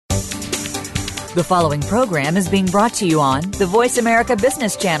The following program is being brought to you on the Voice America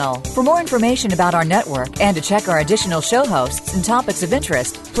Business Channel. For more information about our network and to check our additional show hosts and topics of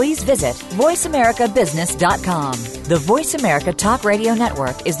interest, please visit voiceamericabusiness.com. The Voice America Talk Radio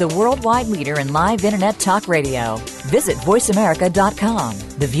Network is the worldwide leader in live Internet talk radio. Visit voiceamerica.com.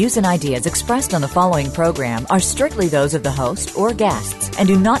 The views and ideas expressed on the following program are strictly those of the host or guests and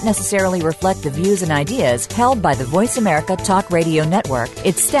do not necessarily reflect the views and ideas held by the Voice America Talk Radio Network,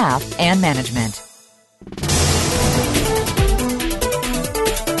 its staff, and management.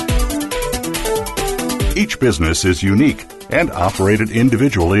 Each business is unique and operated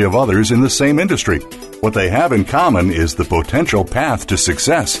individually of others in the same industry. What they have in common is the potential path to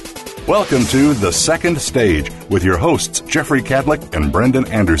success. Welcome to The Second Stage with your hosts, Jeffrey Cadlick and Brendan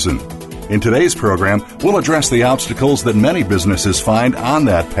Anderson. In today's program, we'll address the obstacles that many businesses find on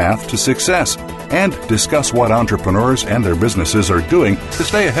that path to success and discuss what entrepreneurs and their businesses are doing to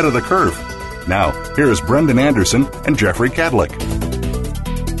stay ahead of the curve. Now, here's Brendan Anderson and Jeffrey Cadlick.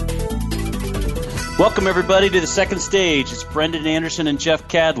 Welcome, everybody, to The Second Stage. It's Brendan Anderson and Jeff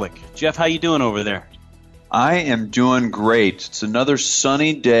Cadlick. Jeff, how you doing over there? I am doing great. It's another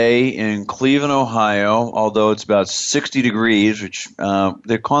sunny day in Cleveland, Ohio, although it's about 60 degrees, which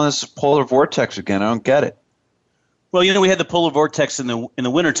they're calling this polar vortex again. I don't get it. Well, we had the polar vortex in the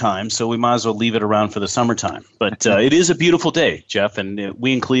wintertime, so we might as well leave it around for the summertime. But it is a beautiful day, Jeff, and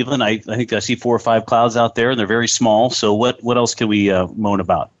we in Cleveland, I think I see 4 or 5 clouds out there, and they're very small, so what else can we moan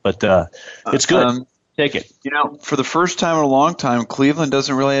about? But it's good. Take it. For the first time in a long time, Cleveland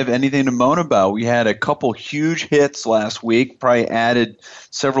doesn't really have anything to moan about. We had a couple huge hits last week, probably added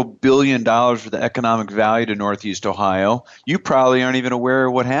several $1 billion for the economic value to Northeast Ohio. You probably aren't even aware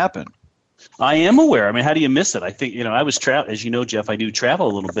of what happened. I am aware. I mean, how do you miss it? I think, I was as you know, Jeff, I do travel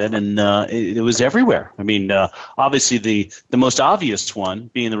a little bit, and it was everywhere. I mean, obviously the most obvious one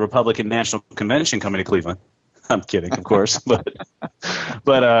being the Republican National Convention coming to Cleveland. I'm kidding, of course, but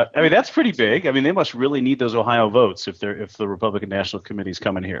I mean that's pretty big. I mean they must really need those Ohio votes if the Republican National Committee is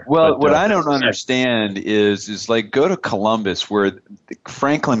coming here. Well, what I don't understand is like go to Columbus, where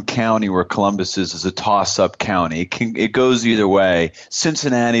Franklin County, where Columbus is a toss-up county. It goes either way.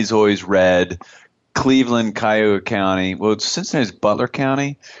 Cincinnati's always red. Cleveland, Cuyahoga County. Well, Cincinnati's Butler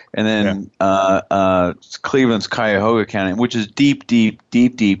County, and then Cleveland's Cuyahoga County, which is deep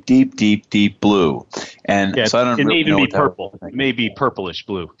blue. And so I don't. It may really even know be what purple. It may be purplish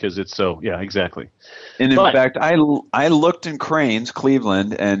blue because it's so. Yeah, exactly. And in fact, I looked in Cranes,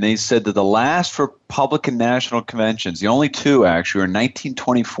 Cleveland, and they said that the last Republican National Conventions, the only two actually, were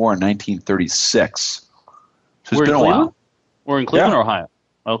 1924 and 1936. So it's been a while. We're in Cleveland, Ohio.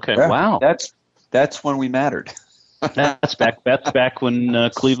 Okay. Yeah. Wow. That's when we mattered. That's back when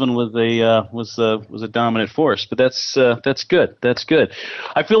Cleveland was a dominant force. But that's good. That's good.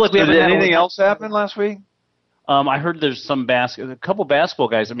 I feel like we haven't had anything else happen last week. I heard there's a couple basketball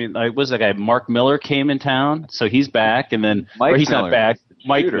guys. I mean, was that guy Mark Miller came in town, so he's back, and then he's not back.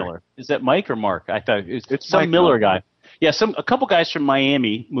 Mike Miller. Is that Mike or Mark? I thought it's some Miller guy. Yeah, a couple guys from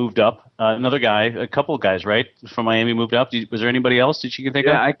Miami moved up. Another guy, a couple of guys, right, from Miami moved up. Was there anybody else that you can think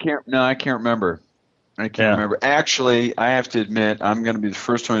of? I can't remember. I can't remember. Actually, I have to admit, I'm going to be the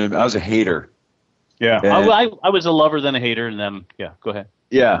first one to admit I was a hater. Yeah, I was a lover then a hater, and then go ahead.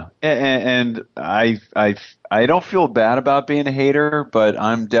 Yeah, and I don't feel bad about being a hater, but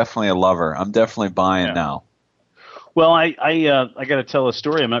I'm definitely a lover. I'm definitely buying now. Well, I got to tell a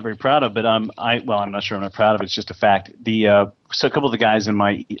story I'm not very proud of, but I'm not sure I'm not proud of it. It's just a fact. So a couple of the guys in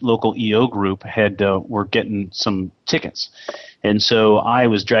my local EO group were getting some tickets, and so I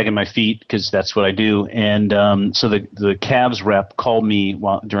was dragging my feet because that's what I do. And so the Cavs rep called me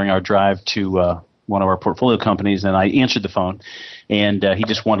during our drive to one of our portfolio companies, and I answered the phone, and he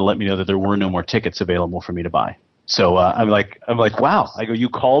just wanted to let me know that there were no more tickets available for me to buy. So I'm like, wow. I go, you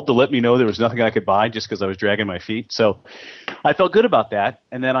called to let me know there was nothing I could buy just because I was dragging my feet. So I felt good about that.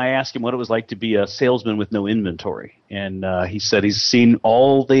 And then I asked him what it was like to be a salesman with no inventory. And he said he's seen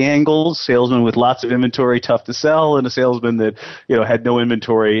all the angles, salesman with lots of inventory, tough to sell, and a salesman that had no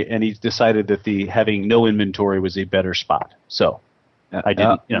inventory. And he decided that having no inventory was a better spot. So I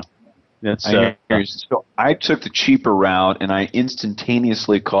didn't, So I took the cheaper route, and I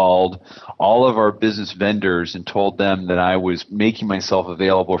instantaneously called all of our business vendors and told them that I was making myself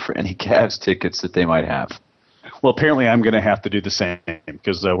available for any Cavs tickets that they might have. Well, apparently I'm going to have to do the same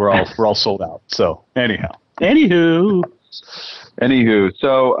because we're all sold out. So anywho,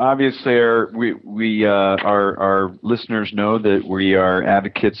 so obviously our listeners know that we are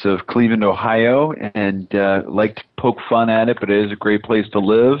advocates of Cleveland, Ohio, and like to poke fun at it, but it is a great place to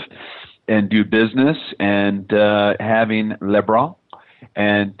live and do business, and having LeBron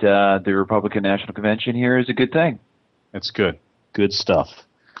And the Republican National Convention here is a good thing. That's good. Good stuff.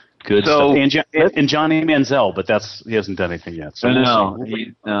 Good stuff. And Johnny Manziel, but he hasn't done anything yet. So no,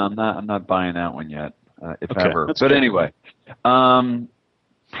 I'm not buying that one yet, if ever. But good. Anyway,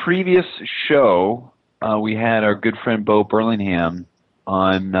 previous show, we had our good friend Bo Burlingham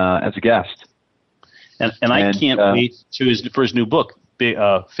on as a guest. And I can't wait for his new book,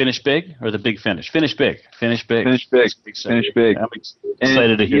 Finish Big or The Big Finish? Finish Big. Finish Big. Finish Big. Finish Big. I'm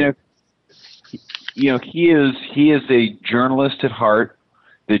excited to hear. He is a journalist at heart.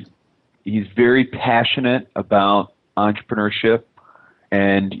 That he's very passionate about entrepreneurship,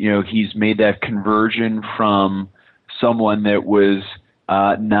 and he's made that conversion from someone that was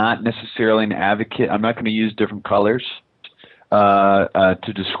not necessarily an advocate. I'm not going to use different colors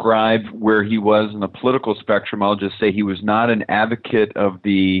to describe where he was in the political spectrum. I'll just say he was not an advocate of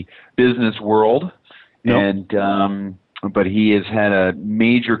the business world, but he has had a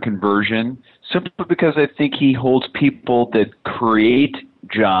major conversion simply because I think he holds people that create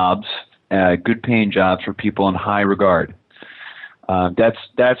jobs, good paying jobs for people in high regard. That's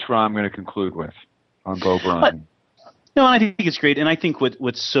where I'm going to conclude with on Bo Burlingham. No, I think it's great, and I think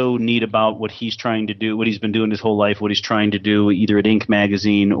what's so neat about what he's trying to do, what he's been doing his whole life, what he's trying to do, either at Inc.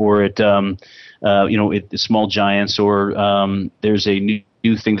 magazine or at at Small Giants, or there's a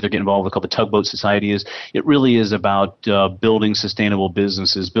new thing that they're getting involved with called the Tugboat Society. It really is about building sustainable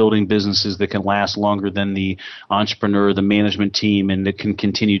businesses, building businesses that can last longer than the entrepreneur, the management team, and that can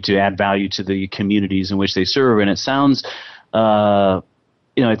continue to add value to the communities in which they serve. And it sounds,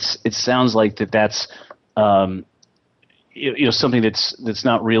 it sounds like that's. Something that's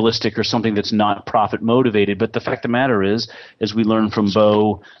not realistic or something that's not profit motivated. But the fact of the matter is, as we learned from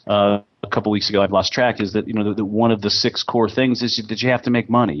Bo a couple weeks ago, I've lost track, is that that one of the 6 core things is that you have to make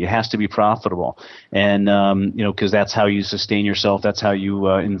money. It has to be profitable, and because that's how you sustain yourself. That's how you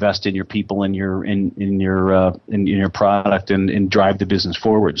invest in your people and in your product and drive the business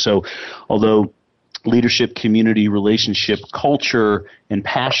forward. So, although leadership, community, relationship, culture, and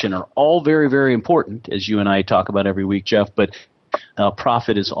passion are all very, very important, as you and I talk about every week, Jeff, but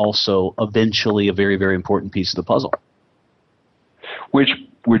profit is also eventually a very, very important piece of the puzzle. Which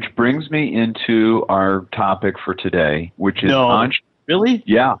brings me into our topic for today, which is really?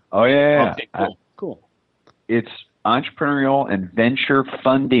 Yeah. Oh, yeah. Okay, cool. It's entrepreneurial and venture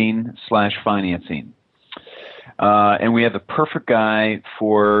funding / financing. And we have the perfect guy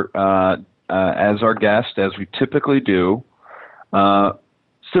for as our guest, as we typically do,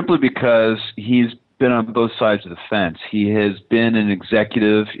 simply because he's been on both sides of the fence. He has been an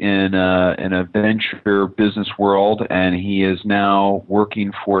executive in a venture business world, and he is now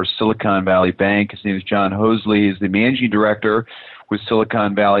working for Silicon Valley Bank. His name is John Hoesley. He's the managing director with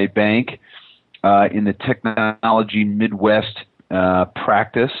Silicon Valley Bank in the technology Midwest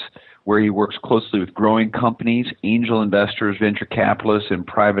practice, where he works closely with growing companies, angel investors, venture capitalists, and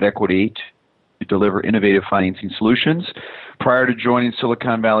private equity to deliver innovative financing solutions. Prior to joining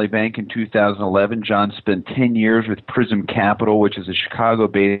Silicon Valley Bank in 2011, John spent 10 years with Prism Capital, which is a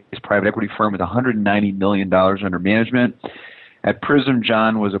Chicago-based private equity firm with $190 million under management. At Prism,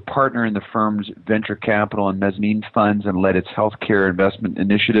 John was a partner in the firm's venture capital and mezzanine funds and led its healthcare investment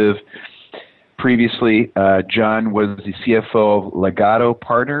initiative. Previously, John was the CFO of Legato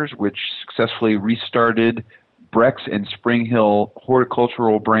Partners, which successfully restarted Brex and Spring Hill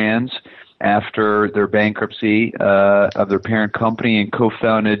horticultural brands after their bankruptcy of their parent company, and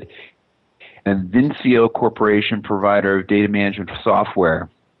co-founded Invencio Corporation, provider of data management software.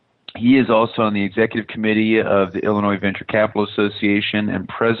 He is also on the executive committee of the Illinois Venture Capital Association and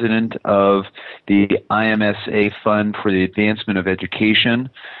president of the IMSA Fund for the Advancement of Education.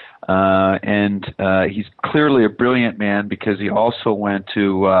 And he's clearly a brilliant man because he also went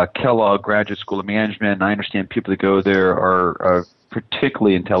to Kellogg Graduate School of Management, and I understand people that go there are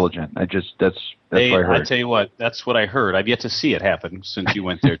particularly intelligent. That's what I heard. I tell you what, that's what I heard. I've yet to see it happen since you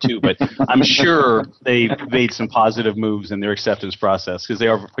went there too, but I'm sure they've made some positive moves in their acceptance process because they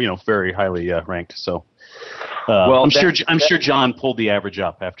are, very highly ranked. So, I'm sure John pulled the average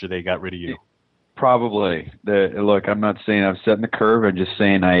up after they got rid of you. Probably. Look, I'm not saying I'm setting the curve. I'm just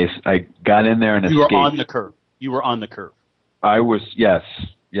saying I got in there and escaped. You were on the curve. You were on the curve. I was, yes.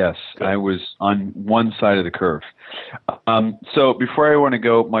 Good. I was on one side of the curve. So before I want to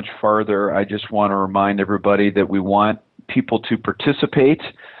go much farther, I just want to remind everybody that we want people to participate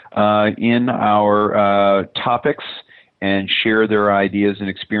in our topics and share their ideas and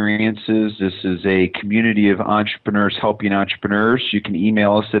experiences. This is a community of entrepreneurs helping entrepreneurs. You can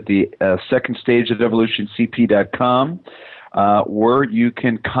email us at the second stage of evolutioncp.com. or you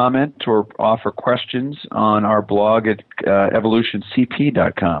can comment or offer questions on our blog at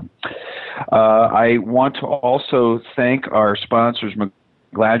evolutioncp.com. I want to also thank our sponsors,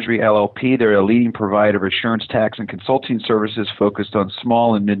 McGladrey LLP. They're a leading provider of assurance, tax, and consulting services focused on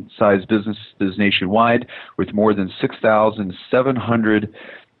small and mid-sized businesses nationwide, with more than 6,700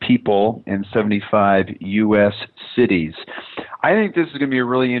 people in 75 U.S. cities. I think this is going to be a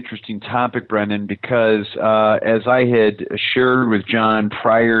really interesting topic, Brendan, because as I had shared with John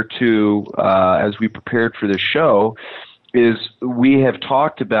prior to, as we prepared for the show, is we have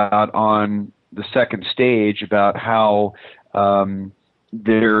talked about on the second stage about how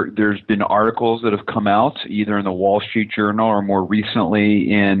there's been articles that have come out either in the Wall Street Journal or more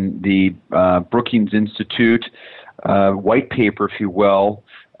recently in the Brookings Institute white paper, if you will,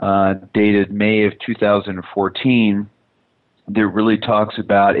 dated May of 2014, that really talks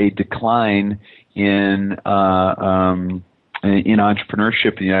about a decline in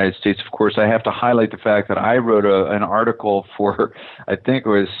entrepreneurship in the United States. Of course, I have to highlight the fact that I wrote an article for, I think it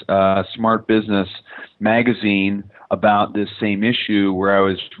was Smart Business magazine, about this same issue, where I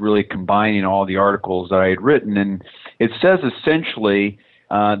was really combining all the articles that I had written. And it says essentially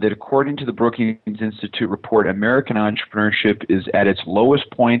that according to the Brookings Institute report, American entrepreneurship is at its lowest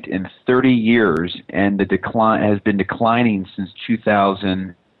point in 30 years, and the decline has been declining since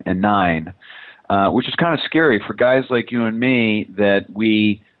 2009, which is kind of scary for guys like you and me that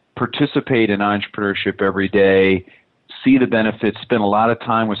we participate in entrepreneurship every day, see the benefits, spend a lot of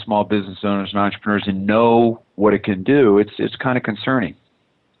time with small business owners and entrepreneurs, and know what it can do. It's kind of concerning.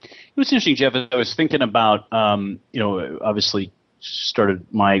 It was interesting, Jeff. I was thinking about, obviously started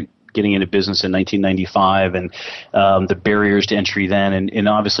my getting into business in 1995 and the barriers to entry then. And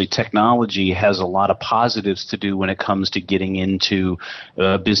obviously technology has a lot of positives to do when it comes to getting into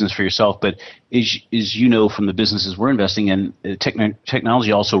business for yourself. But as you know from the businesses we're investing in,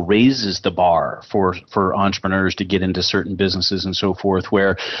 technology also raises the bar for entrepreneurs to get into certain businesses and so forth,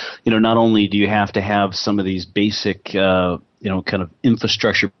 where, not only do you have to have some of these basic kind of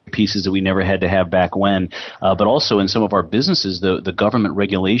infrastructure pieces that we never had to have back when, but also in some of our businesses, the government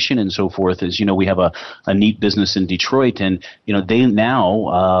regulation and so forth is, we have a neat business in Detroit, and, they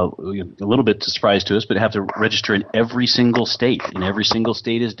now, a little bit surprise to us, but have to register in every single state, and every single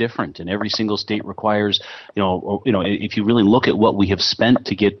state is different, and every single state requires, if you really look at what we have spent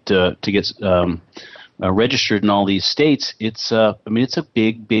to get registered in all these states, it's a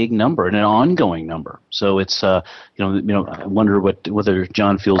big number and an ongoing number. So it's I wonder whether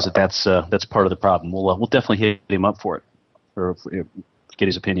John feels that's part of the problem. We'll definitely hit him up for it, or get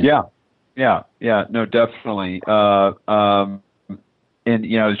his opinion. Yeah, no, definitely. And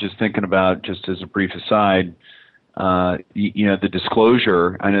I was just thinking about, just as a brief aside, the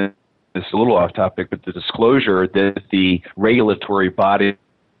disclosure. I know it's a little off topic, but the disclosure that the regulatory body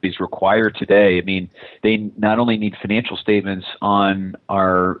require today. I mean, they not only need financial statements on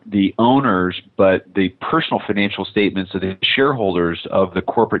the owners, but the personal financial statements of the shareholders of the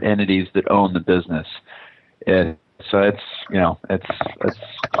corporate entities that own the business. And so it's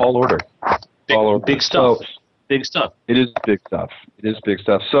tall order. Big stuff. So, big stuff. It is big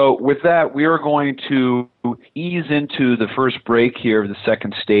stuff. So with that, we are going to ease into the first break here of the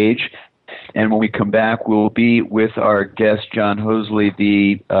second stage. And when we come back, we'll be with our guest, John Hoesley,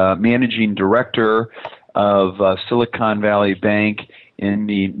 the managing director of Silicon Valley Bank in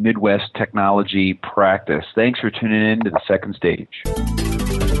the Midwest Technology Practice. Thanks for tuning in to the second stage.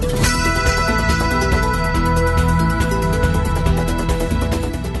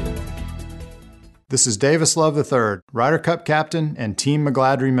 This is Davis Love III, Ryder Cup captain and Team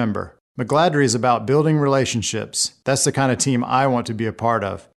McGladrey member. McGladrey is about building relationships. That's the kind of team I want to be a part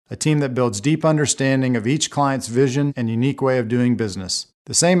of. A team that builds deep understanding of each client's vision and unique way of doing business.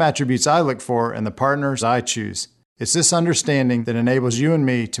 The same attributes I look for in the partners I choose. It's this understanding that enables you and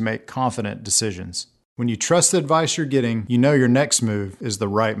me to make confident decisions. When you trust the advice you're getting, you know your next move is the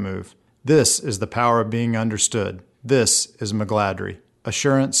right move. This is the power of being understood. This is McGladrey.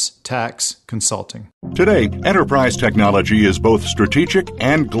 Assurance Tax Consulting. Today, enterprise technology is both strategic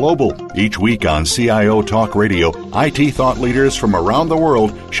and global. Each week on CIO Talk Radio, IT thought leaders from around the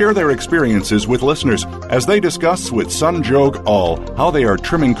world share their experiences with listeners as they discuss with Sanjog Aul how they are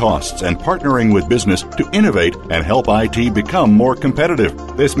trimming costs and partnering with business to innovate and help IT become more competitive.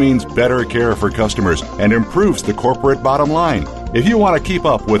 This means better care for customers and improves the corporate bottom line. If you want to keep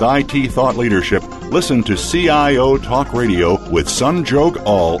up with IT thought leadership, listen to CIO Talk Radio with Sanjog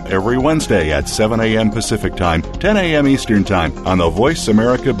Aul every Wednesday at 7 a.m. Pacific Time, 10 a.m. Eastern Time on the Voice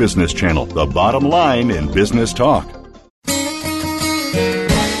America Business Channel, the bottom line in business talk.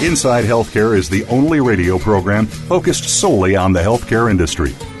 Inside Healthcare is the only radio program focused solely on the healthcare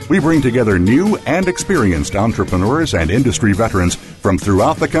industry. We bring together new and experienced entrepreneurs and industry veterans from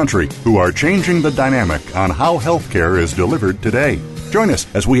throughout the country who are changing the dynamic on how healthcare is delivered today. Join us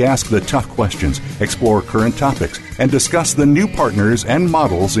as we ask the tough questions, explore current topics, and discuss the new partners and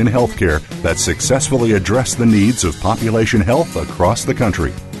models in healthcare that successfully address the needs of population health across the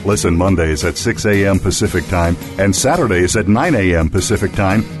country. Listen Mondays at 6 a.m. Pacific Time and Saturdays at 9 a.m. Pacific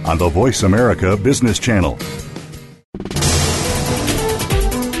Time on the Voice America Business Channel.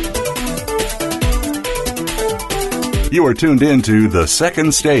 You are tuned in to The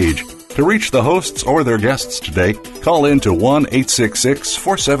Second Stage. To reach the hosts or their guests today, call in to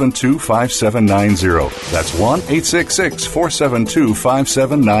 1-866-472-5790. That's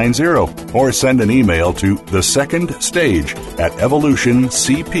 1-866-472-5790. Or send an email to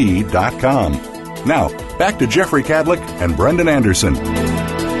thesecondstage@evolutioncp.com. Now, back to Jeffrey Cadlick and Brendan Anderson.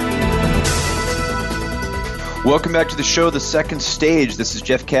 Welcome back to the show, The Second Stage. This is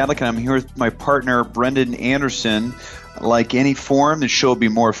Jeff Cadlick, and I'm here with my partner, Brendan Anderson. Like any forum, the show will be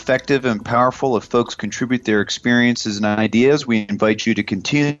more effective and powerful if folks contribute their experiences and ideas. We invite you to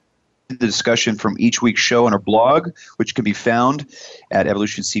continue the discussion from each week's show on our blog, which can be found at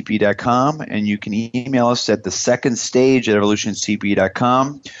evolutioncp.com, and you can email us at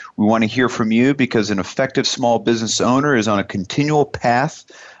thesecondstage@evolutioncp.com. We want to hear from you because an effective small business owner is on a continual path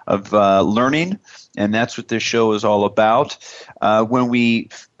of learning, and that's what this show is all about. When we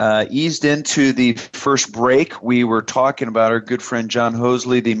eased into the first break, we were talking about our good friend John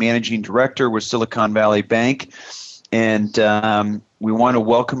Hoesley, the managing director with Silicon Valley Bank, and we want to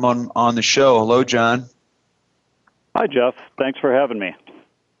welcome him on the show. Hello, John. Hi, Jeff. Thanks for having me.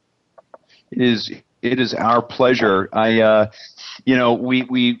 It is our pleasure. We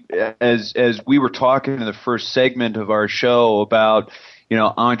as we were talking in the first segment of our show about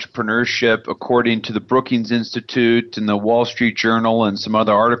entrepreneurship, according to the Brookings Institute and the Wall Street Journal and some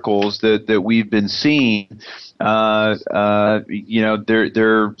other articles that we've been seeing, there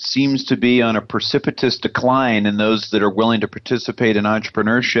seems to be on a precipitous decline in those that are willing to participate in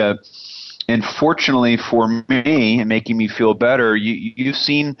entrepreneurship. And fortunately for me, and making me feel better, you've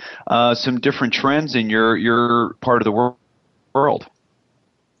seen some different trends in your part of the world.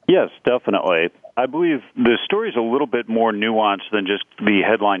 Yes, definitely. I believe the story is a little bit more nuanced than just the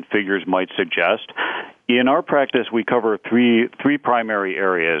headline figures might suggest. In our practice, we cover three primary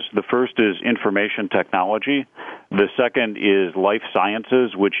areas. The first is information technology. The second is life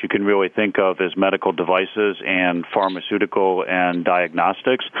sciences, which you can really think of as medical devices and pharmaceutical and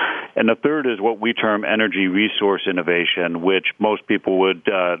diagnostics. And the third is what we term energy resource innovation, which most people would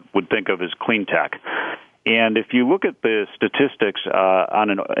think of as clean tech. And if you look at the statistics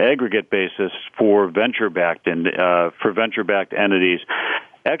on an aggregate basis for venture-backed entities,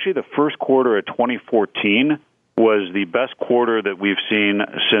 actually the first quarter of 2014 was the best quarter that we've seen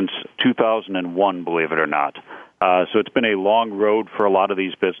since 2001, believe it or not. So it's been a long road for a lot of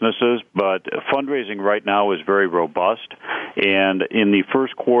these businesses, but fundraising right now is very robust. And in the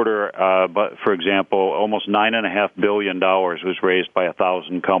first quarter, for example, almost $9.5 billion was raised by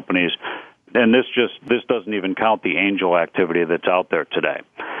 1,000 companies. And this doesn't even count the angel activity that's out there today.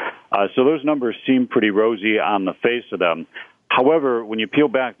 So those numbers seem pretty rosy on the face of them. However, when you peel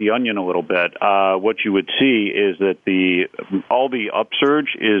back the onion a little bit, what you would see is that all the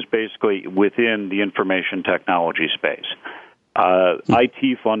upsurge is basically within the information technology space.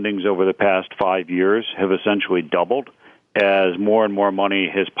 IT fundings over the past 5 years have essentially doubled as more and more money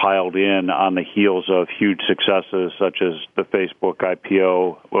has piled in on the heels of huge successes such as the Facebook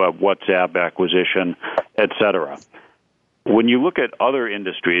IPO, WhatsApp acquisition, et cetera. When you look at other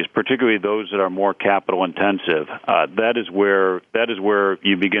industries, particularly those that are more capital intensive, that is where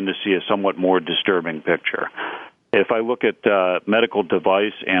you begin to see a somewhat more disturbing picture. If I look at medical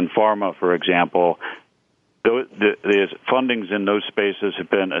device and pharma, for example, the fundings in those spaces have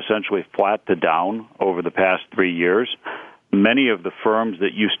been essentially flat to down over the past 3 years. Many of the firms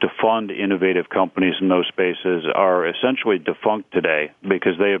that used to fund innovative companies in those spaces are essentially defunct today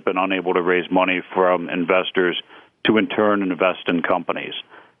because they have been unable to raise money from investors to in turn invest in companies.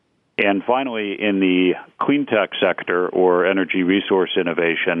 And finally, in the clean tech sector or energy resource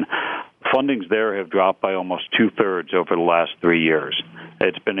innovation, fundings there have dropped by almost 2/3 over the last 3 years.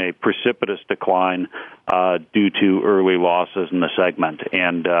 It's been a precipitous decline due to early losses in the segment.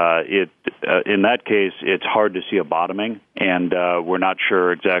 And in that case, it's hard to see a bottoming, and we're not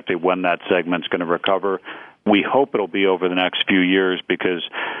sure exactly when that segment's going to recover. We hope it'll be over the next few years because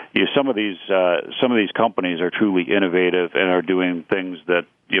some of these companies are truly innovative and are doing things that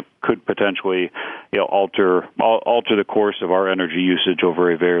could potentially alter the course of our energy usage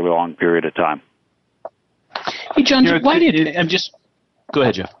over a very long period of time. Hey, John, go ahead,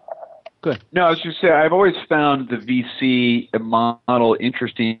 Jeff. Go ahead. No, I was just saying, I've always found the VC model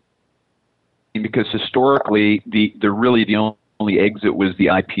interesting because historically, the only exit was the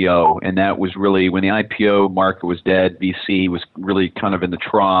IPO, and that was really when the IPO market was dead. VC was really kind of in the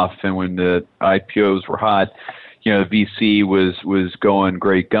trough, and when the IPOs were hot, VC was going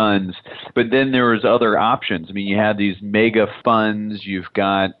great guns. But then there was other options. I mean, you had these mega funds. You've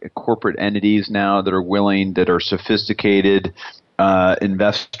got corporate entities now that are sophisticated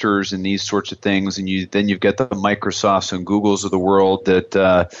investors in these sorts of things, and you've got the Microsofts and Googles of the world that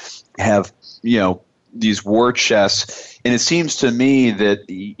have these war chests. And it seems to me that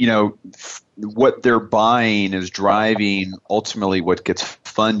what they're buying is driving ultimately what gets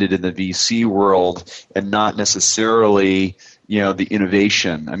funded in the VC world, and not necessarily the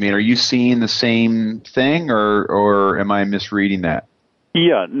innovation. I mean, are you seeing the same thing, or am I misreading that?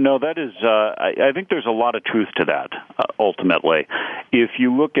 Yeah, no, that is, I think there's a lot of truth to that, ultimately. If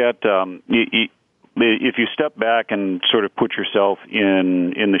you look at, if you step back and sort of put yourself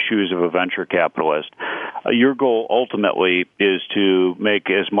in the shoes of a venture capitalist, your goal ultimately is to make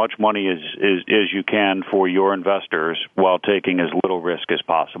as much money as you can for your investors while taking as little risk as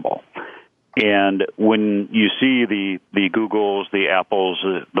possible. And when you see the Googles, the Apples,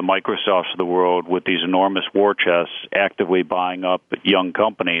 the Microsofts of the world with these enormous war chests actively buying up young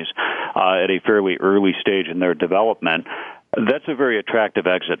companies at a fairly early stage in their development, that's a very attractive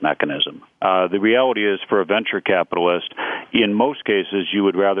exit mechanism. The reality is, for a venture capitalist, in most cases, you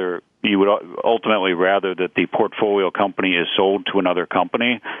would ultimately rather that the portfolio company is sold to another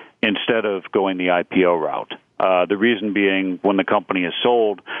company instead of going the IPO route. The reason being, when the company is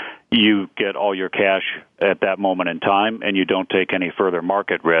sold, you get all your cash at that moment in time, and you don't take any further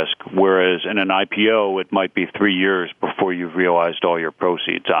market risk, whereas in an IPO, it might be 3 years before you've realized all your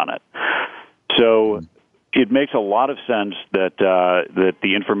proceeds on it. So it makes a lot of sense that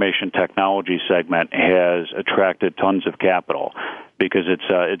the information technology segment has attracted tons of capital, because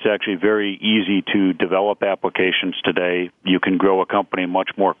it's actually very easy to develop applications today. You can grow a company much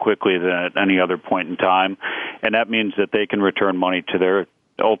more quickly than at any other point in time, and that means that they can return money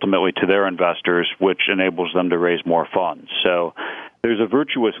ultimately to their investors, which enables them to raise more funds. So there's a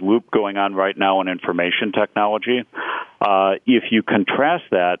virtuous loop going on right now in information technology. If you contrast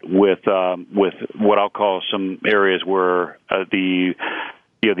that with what I'll call some areas where the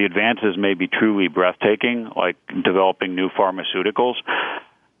advances may be truly breathtaking, like developing new pharmaceuticals,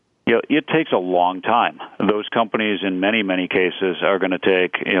 it takes a long time. Those companies, in many, many cases, are going to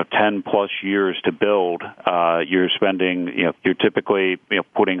take 10 plus years to build. You're typically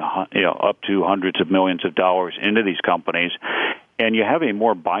putting up to hundreds of millions of dollars into these companies, and you have a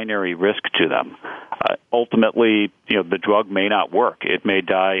more binary risk to them. Ultimately, the drug may not work. It may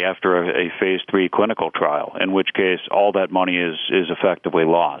die after a phase 3 clinical trial, in which case all that money is effectively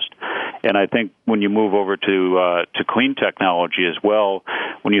lost. And I think when you move over to clean technology as well,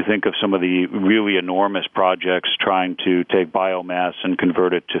 when you think of some of the really enormous projects trying to take biomass and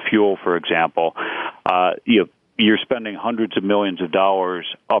convert it to fuel, for example, you're spending hundreds of millions of dollars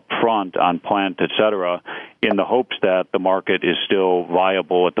up front on plant, et cetera, in the hopes that the market is still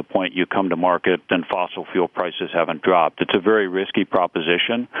viable at the point you come to market and fossil fuel prices haven't dropped. It's a very risky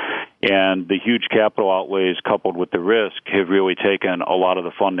proposition, and the huge capital outlays coupled with the risk have really taken a lot of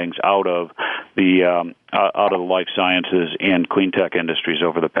the fundings out of the life sciences and clean tech industries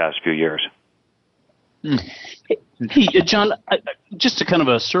over the past few years. Hey, John, just a kind of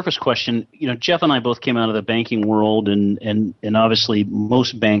a surface question. Jeff and I both came out of the banking world, and obviously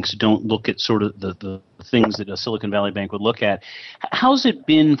most banks don't look at sort of the things that a Silicon Valley Bank would look at. How's it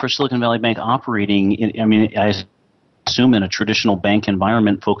been for Silicon Valley Bank operating? I assume in a traditional bank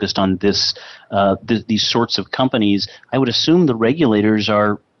environment focused on these sorts of companies. I would assume the regulators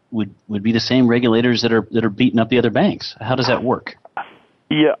would be the same regulators that are beating up the other banks. How does that work?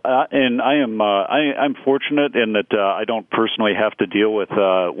 Yeah, and I'm fortunate in that I don't personally have to deal with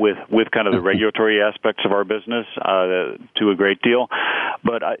kind of the regulatory aspects of our business to a great deal,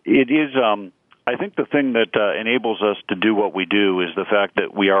 but it is. I think the thing that enables us to do what we do is the fact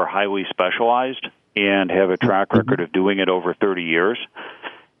that we are highly specialized and have a track record of doing it over 30 years.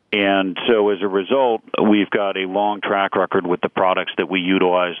 And so as a result, we've got a long track record with the products that we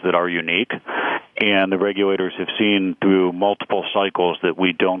utilize that are unique. And the regulators have seen through multiple cycles that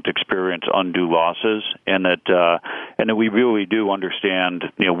we don't experience undue losses, and that we really do understand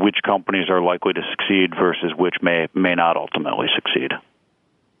which companies are likely to succeed versus which may not ultimately succeed.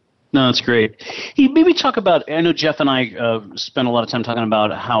 No, that's great. Hey, maybe talk about, I know Jeff and I spend a lot of time talking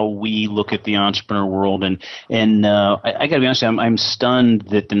about how we look at the entrepreneur world, and I got to be honest, I'm stunned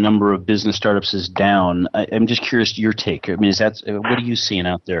that the number of business startups is down. I'm just curious your take. I mean, what are you seeing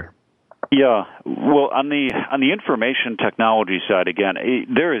out there? Yeah, well, on the information technology side, again,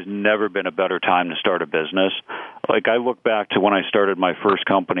 there has never been a better time to start a business. Like, I look back to when I started my first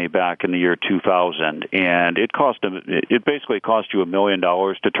company back in the year 2000, and it basically cost you $1 million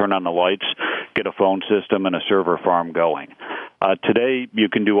to turn on the lights, get a phone system, and a server farm going. Today, you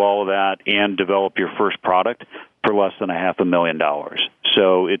can do all of that and develop your first product for less than $500,000.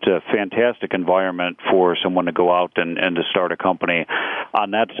 So it's a fantastic environment for someone to go out and to start a company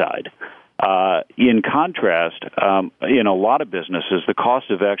on that side. In contrast, in a lot of businesses, the costs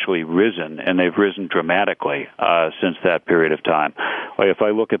have actually risen, and they've risen dramatically since that period of time. Like, if I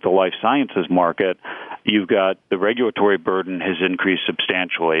look at the life sciences market, you've got the regulatory burden has increased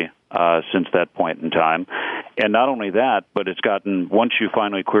substantially since that point in time. And not only that, but it's gotten, once you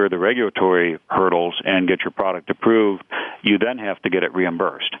finally clear the regulatory hurdles and get your product approved, you then have to get it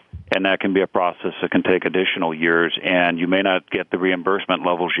reimbursed. And that can be a process that can take additional years, and you may not get the reimbursement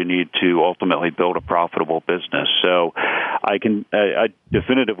levels you need to ultimately build a profitable business. So I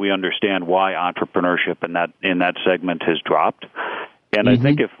definitively understand why entrepreneurship in that segment has dropped. And I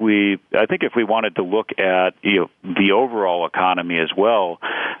think if we wanted to look at the overall economy as well,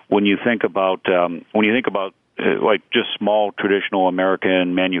 when you think about like just small traditional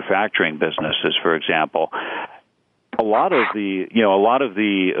American manufacturing businesses, for example, a lot of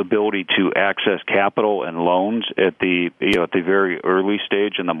the ability to access capital and loans at the very early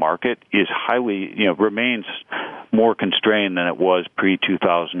stage in the market is remains more constrained than it was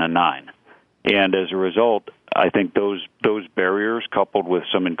pre-2009. And as a result, I think those barriers, coupled with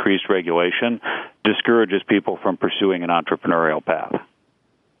some increased regulation, discourages people from pursuing an entrepreneurial path.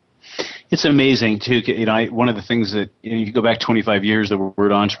 It's amazing too. One of the things that you go back 25 years, the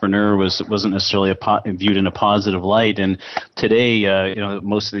word entrepreneur wasn't necessarily viewed in a positive light, and today,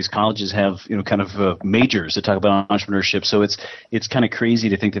 most of these colleges have kind of majors that talk about entrepreneurship. So it's kind of crazy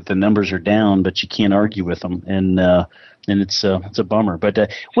to think that the numbers are down, but you can't argue with them, and it's a bummer. But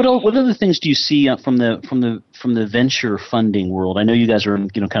what other things do you see from the venture funding world? I know you guys are in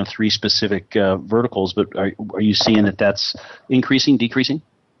kind of three specific verticals, but are you seeing that that's increasing, decreasing?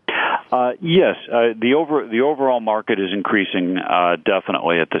 Yes, the overall market is increasing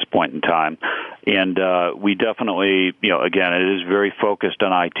definitely at this point in time, and we definitely, again, it is very focused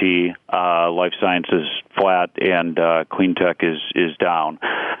on IT. Life sciences flat, and clean tech is down.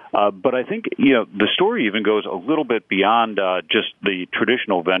 But I think the story even goes a little bit beyond just the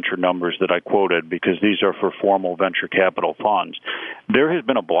traditional venture numbers that I quoted, because these are for formal venture capital funds. There has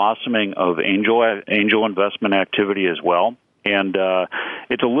been a blossoming of angel investment activity as well. And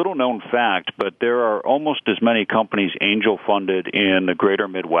it's a little-known fact, but there are almost as many companies angel-funded in the greater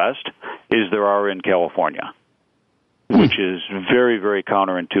Midwest as there are in California, which is very, very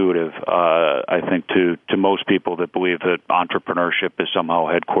counterintuitive, I think, to most people that believe that entrepreneurship is somehow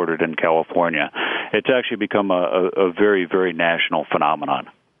headquartered in California. It's actually become a very, very national phenomenon.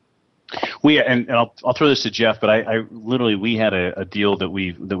 I'll throw this to Jeff, but I literally, we had a deal that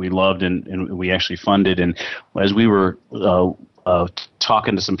we loved and we actually funded, and as we were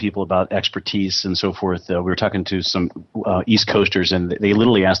talking to some people about expertise and so forth, we were talking to some East Coasters, and they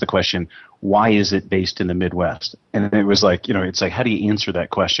literally asked the question, why is it based in the Midwest? And it was like, it's like, how do you answer that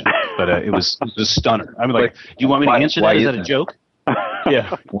question? But it was a stunner. I'm like, do you want me to answer that? Is that a joke?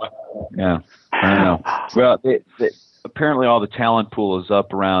 Yeah. Yeah. I don't know. Well, apparently all the talent pool is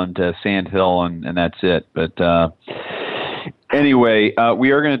up around Sand Hill, and that's it. But anyway,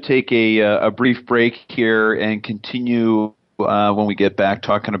 we are going to take a brief break here and continue when we get back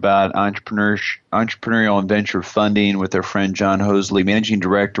talking about entrepreneurial and venture funding with our friend John Hoesley, Managing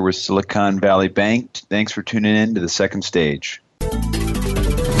Director with Silicon Valley Bank. Thanks for tuning in to the second stage.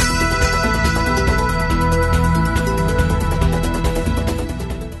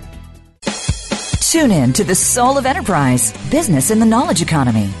 Tune in to The Soul of Enterprise, Business in the Knowledge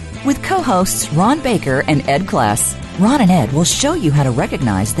Economy, with co-hosts Ron Baker and Ed Kless. Ron and Ed will show you how to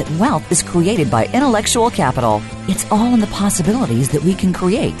recognize that wealth is created by intellectual capital. It's all in the possibilities that we can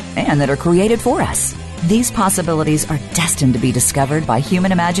create and that are created for us. These possibilities are destined to be discovered by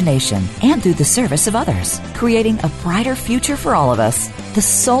human imagination and through the service of others, creating a brighter future for all of us. The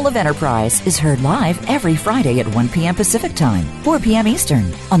Soul of Enterprise is heard live every Friday at 1 p.m. Pacific Time, 4 p.m.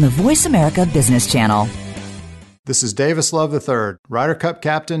 Eastern, on the Voice America Business Channel. This is Davis Love III, Ryder Cup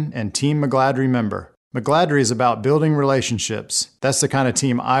captain and Team McGladrey member. McGladrey is about building relationships. That's the kind of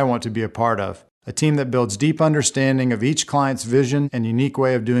team I want to be a part of. A team that builds deep understanding of each client's vision and unique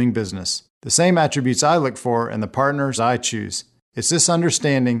way of doing business. The same attributes I look for in the partners I choose. It's this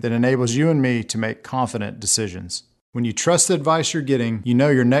understanding that enables you and me to make confident decisions. When you trust the advice you're getting, you know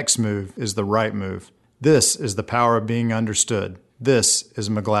your next move is the right move. This is the power of being understood. This is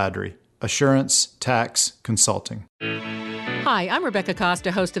McGladrey. Assurance Tax Consulting. Hi, I'm Rebecca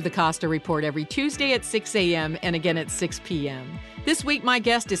Costa, host of the Costa Report every Tuesday at 6 a.m. and again at 6 p.m. This week, my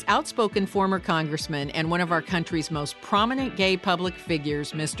guest is outspoken former congressman and one of our country's most prominent gay public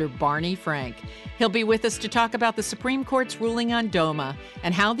figures, Mr. Barney Frank. He'll be with us to talk about the Supreme Court's ruling on DOMA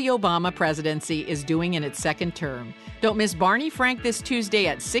and how the Obama presidency is doing in its second term. Don't miss Barney Frank this Tuesday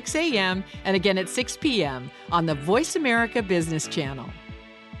at 6 a.m. and again at 6 p.m. on the Voice America Business Channel.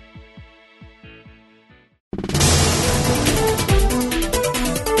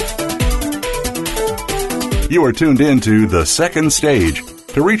 You are tuned in to The Second Stage.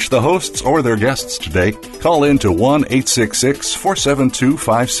 To reach the hosts or their guests today, call in to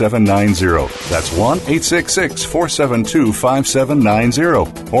 1-866-472-5790. That's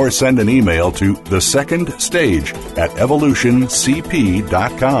 1-866-472-5790. Or send an email to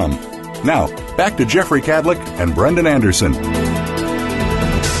thesecondstage@evolutioncp.com. Now, back to Jeffrey Cadlick and Brendan Anderson.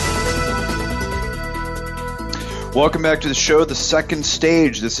 Welcome back to the show, The Second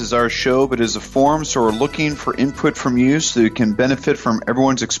Stage. This is our show, but as a forum, so we're looking for input from you so you can benefit from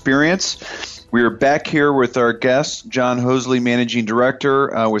everyone's experience. We are back here with our guest, John Hoesley, Managing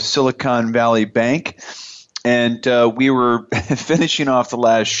Director with Silicon Valley Bank. And we were finishing off the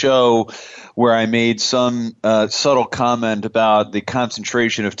last show where I made some subtle comment about the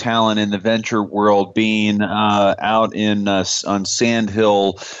concentration of talent in the venture world being out in on Sand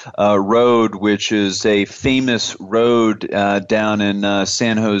Hill Road, which is a famous road down in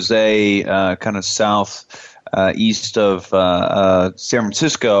San Jose, kind of south east of San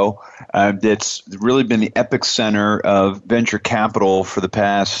Francisco. That's really been the epicenter of venture capital for the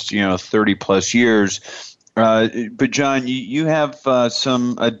past 30 plus years. But John, you have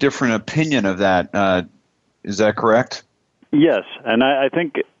a different opinion of that. Is that correct? Yes, and I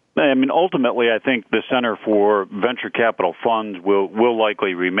think, ultimately, I think the Center for Venture Capital Funds will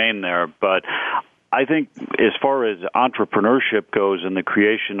likely remain there. But I think as far as entrepreneurship goes and the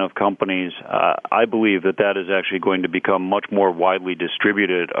creation of companies, I believe that is actually going to become much more widely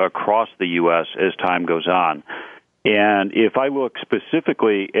distributed across the U.S. as time goes on. And if I look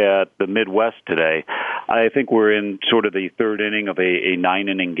specifically at the Midwest today, I think we're in sort of the third inning of a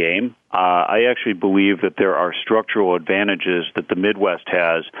nine-inning game. I actually believe that there are structural advantages that the Midwest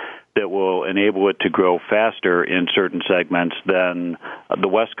has that will enable it to grow faster in certain segments than the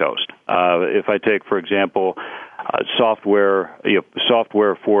West Coast. If I take, for example, software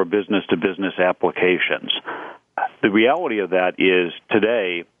for business-to-business applications. The reality of that is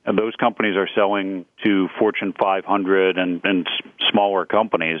today, those companies are selling to Fortune 500 and smaller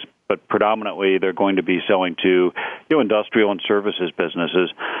companies, but predominantly they're going to be selling to industrial and services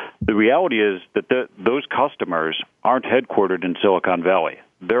businesses. The reality is that those customers aren't headquartered in Silicon Valley.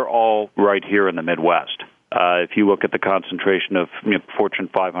 They're all right here in the Midwest. If you look at the concentration of Fortune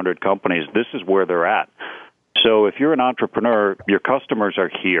 500 companies, this is where they're at. So if you're an entrepreneur, your customers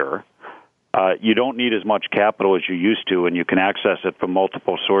are here. You don't need as much capital as you used to, and you can access it from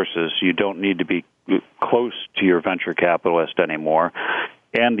multiple sources. You don't need to be close to your venture capitalist anymore.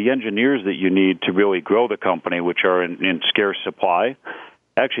 And the engineers that you need to really grow the company, which are in scarce supply,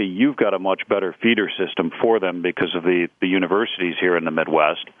 actually you've got a much better feeder system for them because of the universities here in the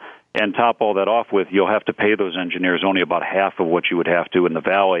Midwest. And top all that off with, you'll have to pay those engineers only about half of what you would have to in the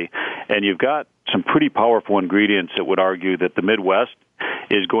Valley. And you've got some pretty powerful ingredients that would argue that the Midwest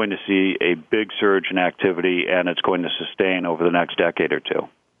is going to see a big surge in activity, and it's going to sustain over the next decade or two.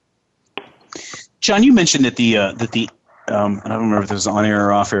 John, you mentioned that I don't remember if it was on air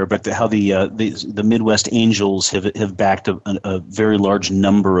or off air, but how the Midwest Angels have backed a very large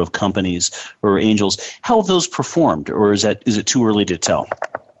number of companies or angels. How have those performed, or is it too early to tell?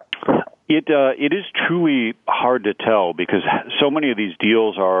 It is truly hard to tell because so many of these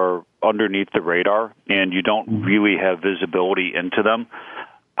deals are underneath the radar, and you don't really have visibility into them.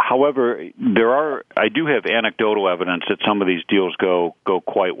 However, I do have anecdotal evidence that some of these deals go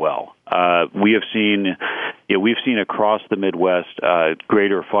quite well. We've seen across the Midwest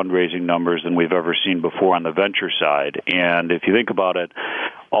greater fundraising numbers than we've ever seen before on the venture side. And if you think about it,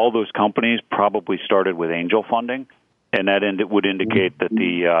 all those companies probably started with angel funding. And that would indicate that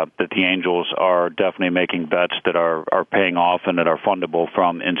the angels are definitely making bets that are paying off and that are fundable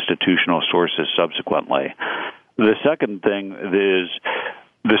from institutional sources subsequently. The second thing is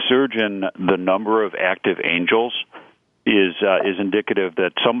the surge in the number of active angels is indicative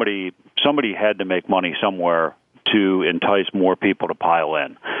that somebody somebody had to make money somewhere to entice more people to pile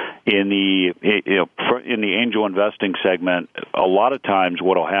in. In the angel investing segment, a lot of times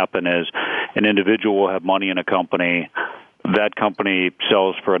what will happen is an individual will have money in a company. That company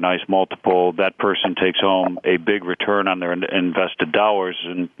sells for a nice multiple. That person takes home a big return on their invested dollars,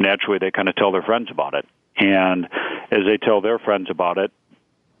 and naturally they kind of tell their friends about it. And as they tell their friends about it,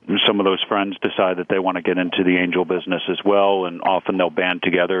 some of those friends decide that they want to get into the angel business as well, and often they'll band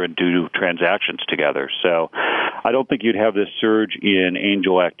together and do transactions together. So I don't think you'd have this surge in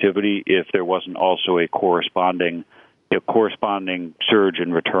angel activity if there wasn't also a corresponding surge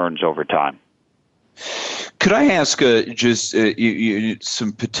in returns over time. Could I ask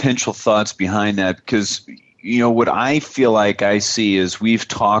some potential thoughts behind that? Because what I feel like I see is we've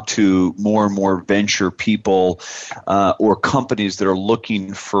talked to more and more venture people or companies that are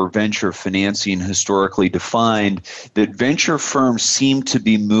looking for venture financing historically defined, that venture firms seem to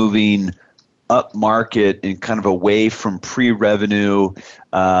be moving up market and kind of away from pre-revenue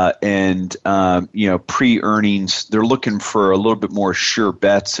and pre-earnings. They're looking for a little bit more sure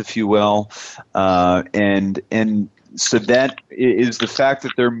bets, if you will, and so that is the fact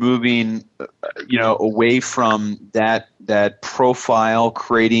that they're moving, away from that profile,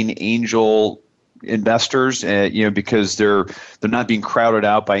 creating angel investors, because they're not being crowded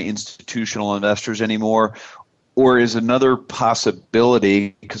out by institutional investors anymore. Or is another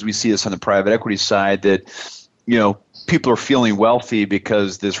possibility, because we see this on the private equity side, that people are feeling wealthy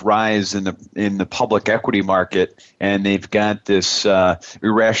because this rise in the public equity market, and they've got this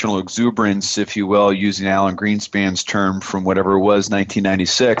irrational exuberance, if you will, using Alan Greenspan's term from whatever it was,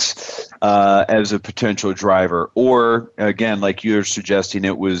 1996, as a potential driver. Or again, like you're suggesting,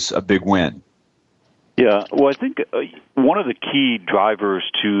 it was a big win. Yeah, well, I think one of the key drivers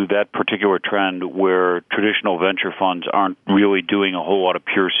to that particular trend, where traditional venture funds aren't really doing a whole lot of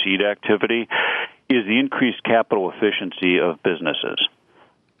pure seed activity, is the increased capital efficiency of businesses.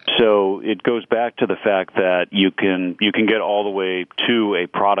 So it goes back to the fact that you can get all the way to a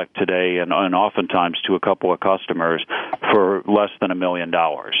product today, and oftentimes to a couple of customers, for less than $1 million.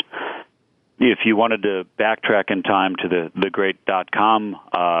 If you wanted to backtrack in time to the great .com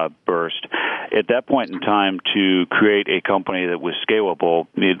burst, at that point in time, to create a company that was scalable,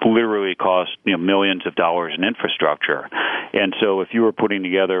 it literally cost millions of dollars in infrastructure. And so if you were putting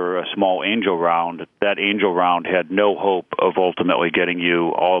together a small angel round, that angel round had no hope of ultimately getting you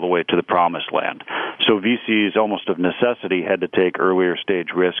all the way to the promised land. So VCs, almost of necessity, had to take earlier stage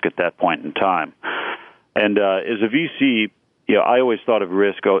risk at that point in time. And as a VC, I always thought of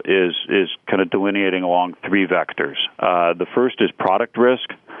risk is kind of delineating along three vectors. The first is product risk,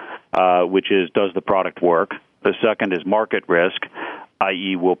 which is, does the product work? The second is market risk,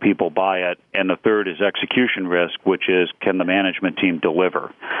 i.e., will people buy it? And the third is execution risk, which is, can the management team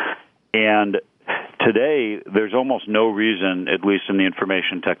deliver? And today, there's almost no reason, at least in the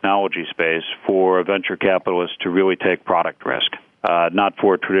information technology space, for a venture capitalist to really take product risk, not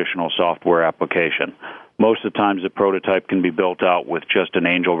for a traditional software application. Most of the times, the prototype can be built out with just an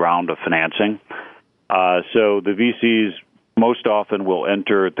angel round of financing. So the VCs most often will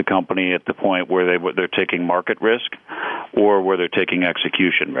enter the company at the point where they're taking market risk or where they're taking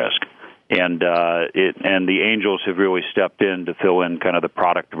execution risk. And the angels have really stepped in to fill in kind of the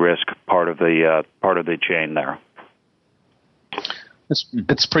product risk part of the chain there.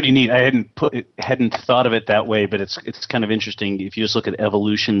 It's pretty neat. I hadn't thought of it that way, but it's kind of interesting. If you just look at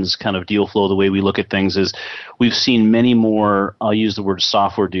evolution's kind of deal flow, the way we look at things is we've seen many more, I'll use the word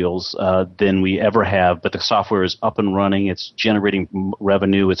software deals, than we ever have, but the software is up and running. It's generating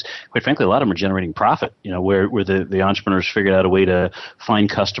revenue. It's, quite frankly, a lot of them are generating profit, where the entrepreneurs figured out a way to find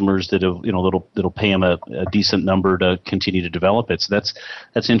customers that'll pay them a decent number to continue to develop it. So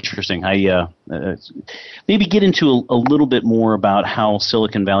that's interesting. Maybe get into a little bit more about how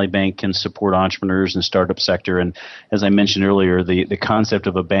Silicon Valley Bank can support entrepreneurs and startup sector. And as I mentioned earlier, the concept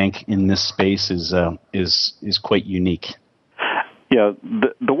of a bank in this space is quite unique. Yeah,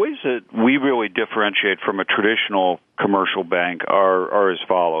 the ways that we really differentiate from a traditional commercial bank are as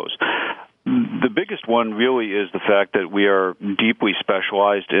follows. The biggest one really is the fact that we are deeply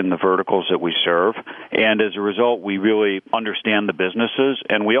specialized in the verticals that we serve, and as a result, we really understand the businesses,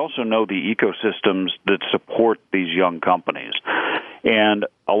 and we also know the ecosystems that support these young companies. And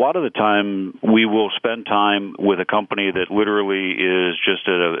a lot of the time, we will spend time with a company that literally is just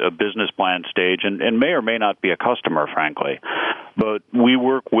at a business plan stage and may or may not be a customer, frankly. But we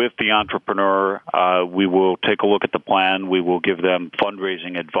work with the entrepreneur. We will take a look at the plan. We will give them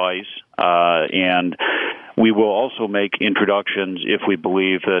fundraising advice. And we will also make introductions if we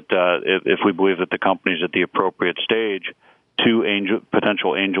believe that the company is at the appropriate stage to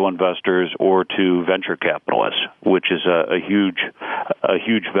potential angel investors or to venture capitalists, which is a huge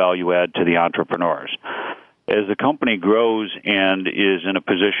value add to the entrepreneurs. As the company grows and is in a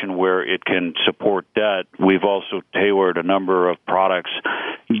position where it can support debt, we've also tailored a number of products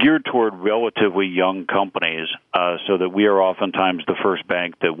geared toward relatively young companies so that we are oftentimes the first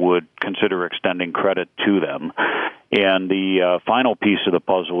bank that would consider extending credit to them. And the final piece of the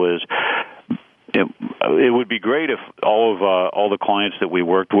puzzle is it would be great if all the clients that we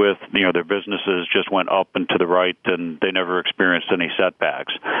worked with, their businesses just went up and to the right, and they never experienced any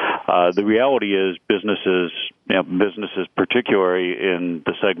setbacks. The reality is, businesses, particularly in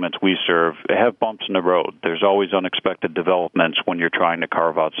the segments we serve, have bumps in the road. There's always unexpected developments when you're trying to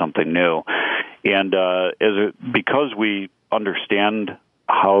carve out something new, and because we understand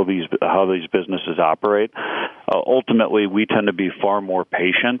how these businesses operate, ultimately we tend to be far more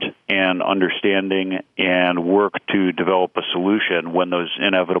patient and understanding and work to develop a solution when those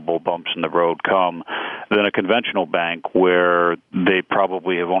inevitable bumps in the road come than a conventional bank where they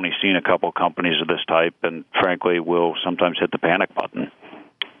probably have only seen a couple companies of this type and frankly will sometimes hit the panic button.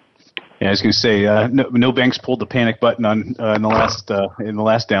 Yeah, I was going to say no banks pulled the panic button on in the last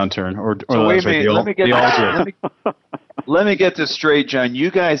downturn. So wait a minute, let me get this straight, John.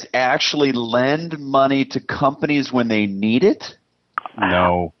 You guys actually lend money to companies when they need it?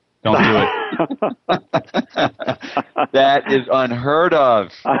 No, don't do it. That is unheard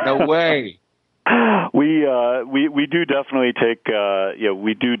of. No way. We do definitely take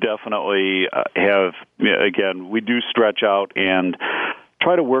we do definitely have again we do stretch out and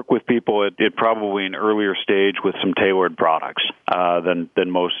try to work with people at probably an earlier stage with some tailored products than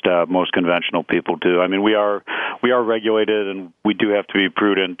most conventional people do. I mean, we are regulated, and we do have to be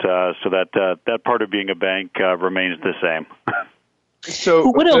prudent, so that part of being a bank remains the same.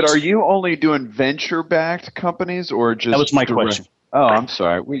 So, but are you only doing venture-backed companies, or just? That was my question. Oh, I'm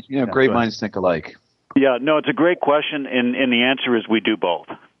sorry. Great minds think alike. Yeah, no, it's a great question, and the answer is we do both.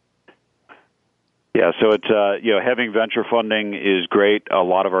 Yeah, so it's having venture funding is great. A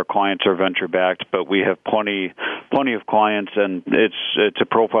lot of our clients are venture backed, but we have plenty of clients, and it's a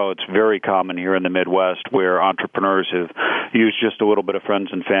profile that's very common here in the Midwest, where entrepreneurs have used just a little bit of friends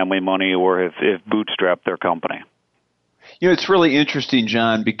and family money or have bootstrapped their company. It's really interesting,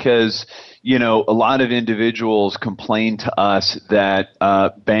 John, because, a lot of individuals complain to us that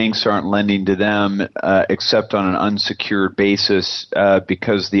banks aren't lending to them except on an unsecured basis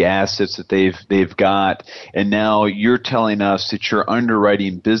because the assets that they've got. And now you're telling us that you're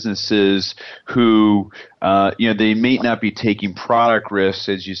underwriting businesses who, they may not be taking product risks,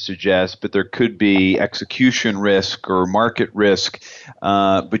 as you suggest, but there could be execution risk or market risk.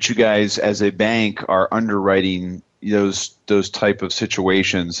 But you guys, as a bank, are underwriting those type of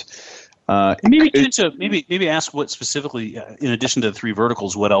situations. Maybe ask what specifically, in addition to the three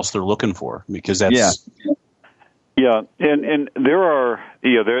verticals, what else they're looking for, because that's yeah, and there are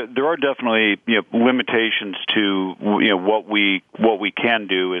definitely limitations to what we can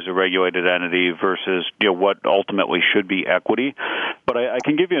do as a regulated entity versus what ultimately should be equity. But I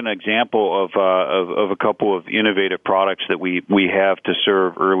can give you an example of a couple of innovative products that we have to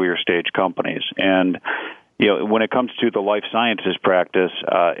serve earlier stage companies. And when it comes to the life sciences practice,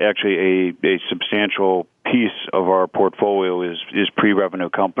 actually a substantial piece of our portfolio is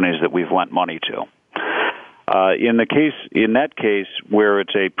pre-revenue companies that we've lent money to. In that case, where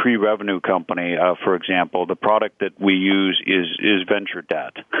it's a pre-revenue company, for example, the product that we use is venture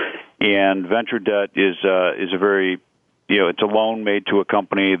debt, and venture debt is a very it's a loan made to a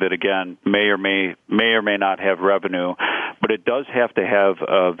company that, again, may or may not have revenue, but it does have to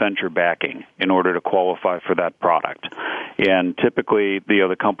have venture backing in order to qualify for that product. And typically,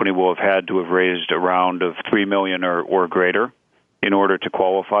 the company will have had to have raised a round of $3 million or greater in order to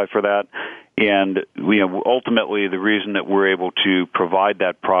qualify for that. And ultimately, the reason that we're able to provide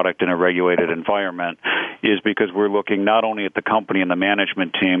that product in a regulated environment is because we're looking not only at the company and the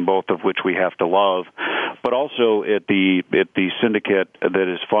management team, both of which we have to love, but also at the syndicate that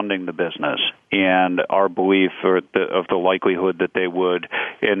is funding the business and our belief of the likelihood that they would,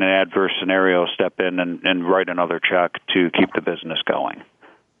 in an adverse scenario, step in and write another check to keep the business going.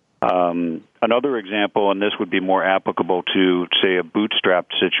 Another example, and this would be more applicable to, say, a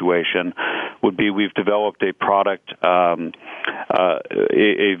bootstrapped situation, would be we've developed a product, a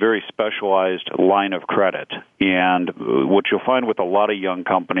very specialized line of credit. And what you'll find with a lot of young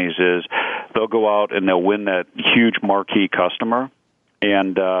companies is they'll go out and they'll win that huge marquee customer,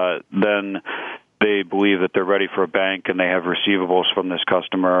 and then they believe that they're ready for a bank and they have receivables from this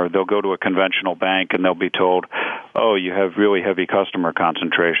customer. They'll go to a conventional bank and they'll be told, oh, you have really heavy customer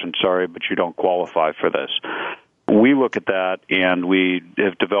concentration. Sorry, but you don't qualify for this. we look at that and we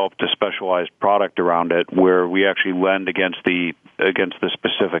have developed a specialized product around it where we actually lend against the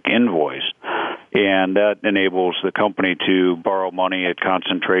specific invoice, and that enables the company to borrow money at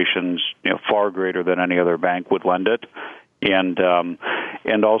concentrations far greater than any other bank would lend it, and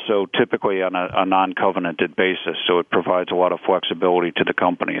also typically on a non-covenanted basis, so it provides a lot of flexibility to the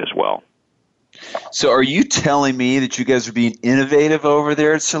company as well. So are you telling me that you guys are being innovative over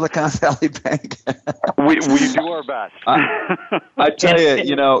there at Silicon Valley Bank? we do our best. I tell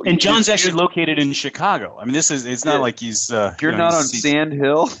you, And John's actually located in Chicago. I mean, it's not like he's... You're not on Sand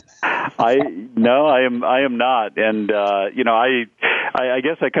Hill? I am not. And, I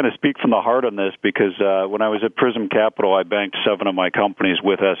guess I kind of speak from the heart on this because when I was at Prism Capital, I banked 7 of my companies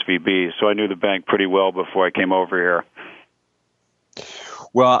with SVB, so I knew the bank pretty well before I came over here.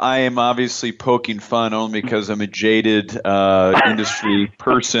 Well, I am obviously poking fun only because I'm a jaded industry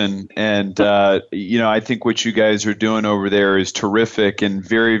person, and I think what you guys are doing over there is terrific and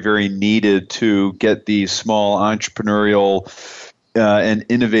very, very needed to get these small entrepreneurial and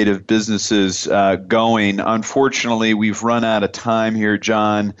innovative businesses going. Unfortunately, we've run out of time here,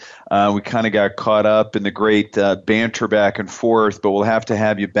 John. We kind of got caught up in the great banter back and forth, but we'll have to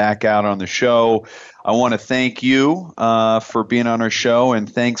have you back out on the show. I want to thank you for being on our show, and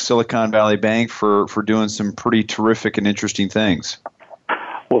thanks Silicon Valley Bank for doing some pretty terrific and interesting things.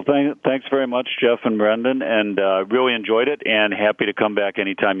 Well, thanks very much, Jeff and Brendan, and really enjoyed it, and happy to come back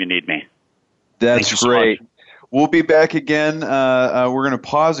anytime you need me. That's great. So we'll be back again. We're going to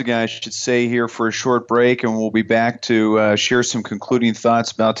pause again, I should say, here for a short break, and we'll be back to share some concluding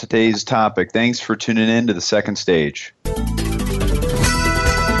thoughts about today's topic. Thanks for tuning in to The Second Stage.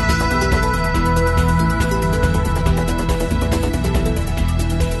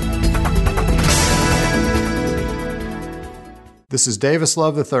 This is Davis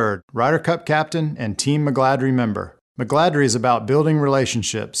Love III, Ryder Cup captain and Team McGladrey member. McGladrey is about building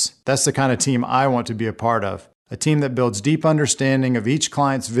relationships. That's the kind of team I want to be a part of. A team that builds deep understanding of each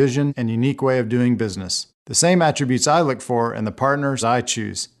client's vision and unique way of doing business. The same attributes I look for in the partners I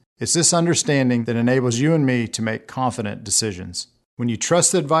choose. It's this understanding that enables you and me to make confident decisions. When you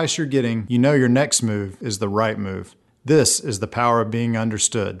trust the advice you're getting, you know your next move is the right move. This is the power of being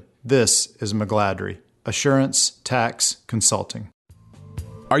understood. This is McGladrey. Assurance Tax Consulting.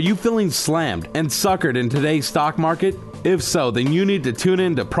 Are you feeling slammed and suckered in today's stock market? If so, then you need to tune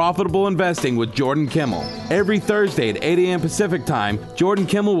in to Profitable Investing with Jordan Kimmel. Every Thursday at 8 a.m. Pacific Time, Jordan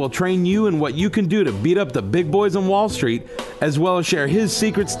Kimmel will train you in what you can do to beat up the big boys on Wall Street, as well as share his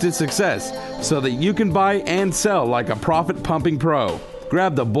secrets to success so that you can buy and sell like a profit-pumping pro.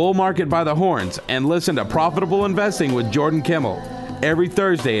 Grab the bull market by the horns and listen to Profitable Investing with Jordan Kimmel. Every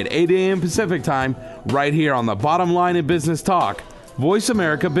Thursday at 8 a.m. Pacific Time, right here on the Bottom Line in Business Talk, Voice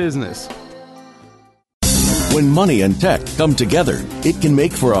America Business. When money and tech come together, it can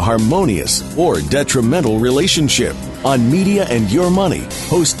make for a harmonious or detrimental relationship. On Media and Your Money,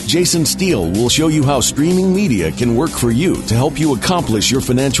 host Jason Steele will show you how streaming media can work for you to help you accomplish your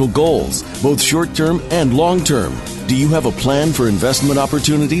financial goals, both short-term and long-term. Do you have a plan for investment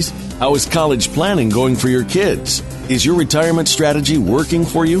opportunities? How is college planning going for your kids? Is your retirement strategy working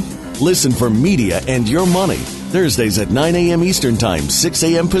for you? Listen for Media and Your Money, Thursdays at 9 a.m. Eastern Time, 6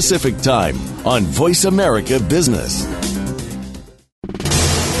 a.m. Pacific Time on Voice America Business.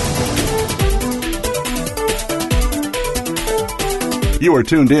 You are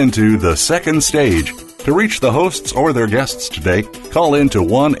tuned in to The Second Stage. To reach the hosts or their guests today, call in to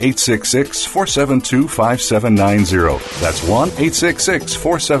 1-866-472-5790. That's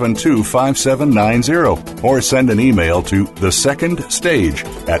 1-866-472-5790. Or send an email to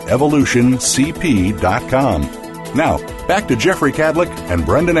thesecondstage@evolutioncp.com. Now, back to Jeffrey Cadlick and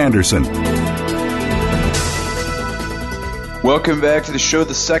Brendan Anderson. Welcome back to the show,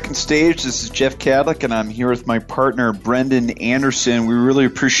 The Second Stage. This is Jeff Cadlick, and I'm here with my partner, Brendan Anderson. We really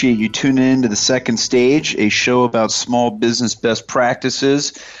appreciate you tuning in to The Second Stage, a show about small business best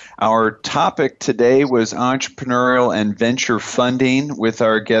practices. Our topic today was entrepreneurial and venture funding with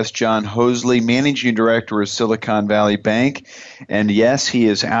our guest, John Hoesley, Managing Director of Silicon Valley Bank. And yes, he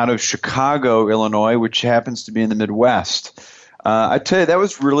is out of Chicago, Illinois, which happens to be in the Midwest. I tell you, that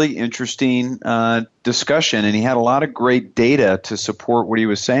was really interesting discussion, and he had a lot of great data to support what he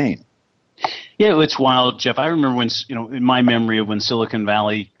was saying. Yeah, it's wild, Jeff. I remember when, in my memory of when Silicon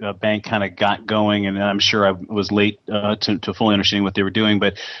Valley Bank kind of got going, and I'm sure I was late to fully understanding what they were doing,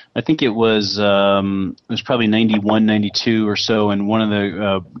 but I think it was probably 91, 92 or so, and one of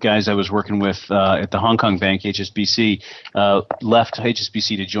the guys I was working with at the Hong Kong bank, HSBC, left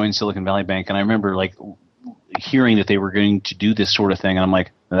HSBC to join Silicon Valley Bank, and I remember hearing that they were going to do this sort of thing, and I'm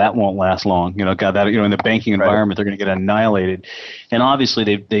like, that won't last long. God, that in the banking environment, they're going to get annihilated. And obviously,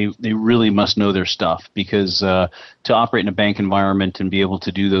 they really must know their stuff, because to operate in a bank environment and be able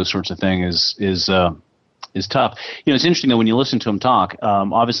to do those sorts of things is tough. It's interesting though when you listen to them talk.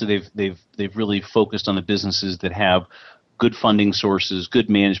 Obviously, they've really focused on the businesses that have good funding sources, good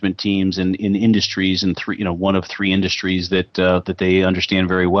management teams in industries, and one of three industries that they understand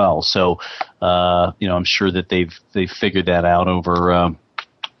very well. So, I'm sure that they've figured that out over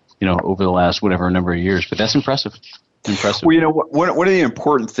over the last whatever number of years. But that's impressive. Well, one of the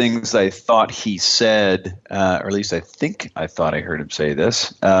important things I thought he said, or at least I think I thought I heard him say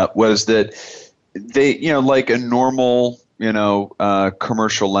this, was that they, like a normal,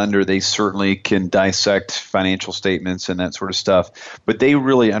 commercial lender, they certainly can dissect financial statements and that sort of stuff, but they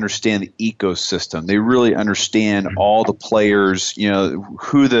really understand the ecosystem. They really understand all the players,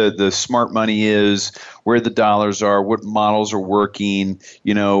 who the smart money is, where the dollars are, what models are working,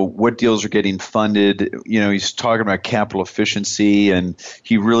 what deals are getting funded. He's talking about capital efficiency, and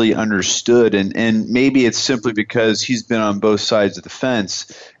he really understood. And maybe it's simply because he's been on both sides of the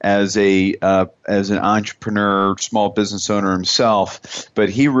fence as an entrepreneur, small business owner himself.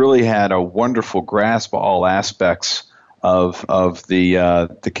 But he really had a wonderful grasp of all aspects of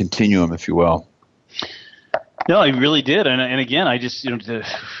the continuum, if you will. No, he really did, and again, I just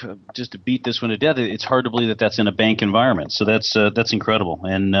to beat this one to death, it's hard to believe that that's in a bank environment. So that's incredible,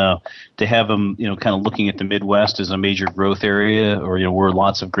 and to have him kind of looking at the Midwest as a major growth area, or where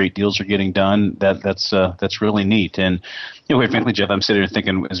lots of great deals are getting done, that's really neat. And quite frankly, Jeff, I'm sitting here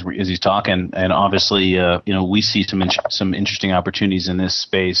thinking as he's talking, and obviously we see some interesting opportunities in this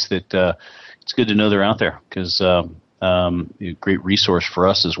space that it's good to know they're out there, because great resource for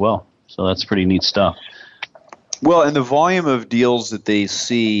us as well. So that's pretty neat stuff. Well, and the volume of deals that they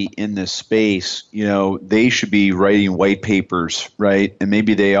see in this space, they should be writing white papers, right? And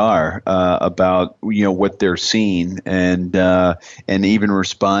maybe they are about what they're seeing, and even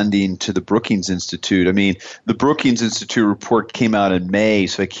responding to the Brookings Institute. I mean, the Brookings Institute report came out in May,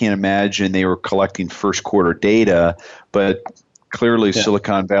 so I can't imagine they were collecting first quarter data, but clearly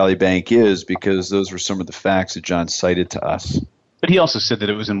Silicon Valley Bank is, because those were some of the facts that John cited to us. But he also said that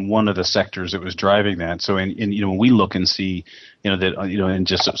it was in one of the sectors that was driving that. So, when we look and see, that in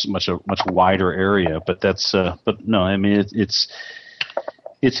just a much wider area. But that's, but no, I mean it's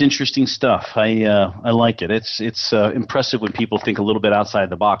interesting stuff. I like it. It's impressive when people think a little bit outside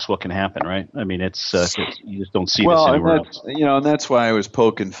the box. What can happen, right? I mean, it's you just don't see this anywhere else. And that's why I was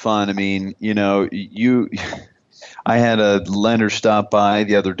poking fun. I mean, I had a lender stop by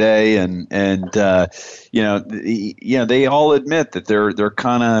the other day, and they all admit that they're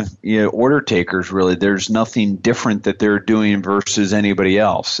kind of order takers. Really, there's nothing different that they're doing versus anybody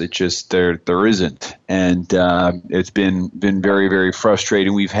else. It's just there isn't, and it's been very, very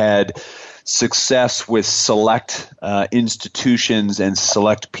frustrating. We've had success with select institutions and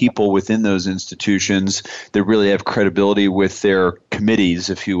select people within those institutions that really have credibility with their committees,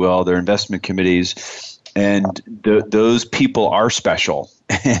 if you will, their investment committees. And those people are special,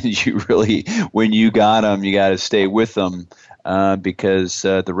 and you really, when you got them, you got to stay with them, because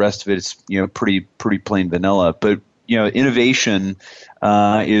the rest of it is pretty plain vanilla. But innovation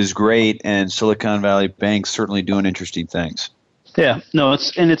is great, and Silicon Valley Bank's certainly doing interesting things. Yeah, no,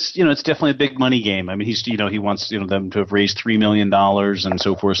 it's definitely a big money game. I mean, he wants them to have raised $3 million and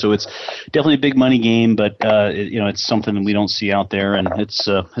so forth. So it's definitely a big money game, but it's something that we don't see out there, and it's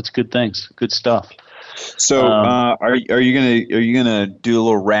good things, good stuff. So, are you gonna do a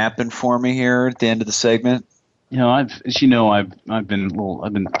little rapping for me here at the end of the segment? I've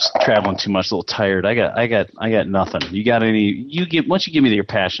been traveling too much, a little tired. I got nothing. You got any? Once you give me your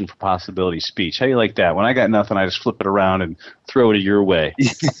passion for possibility speech, how do you like that? When I got nothing, I just flip it around and throw it your way.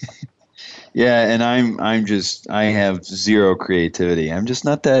 Yeah, and I have zero creativity. I'm just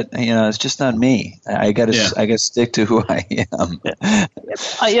not that, it's just not me. I gotta stick to who I am.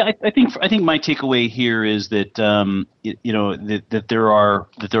 I think my takeaway here is that that there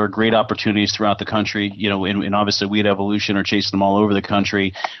are great opportunities throughout the country. And obviously we at Evolution are chasing them all over the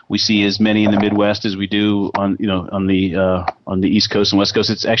country. We see as many in the Midwest as we do on the East Coast and West Coast.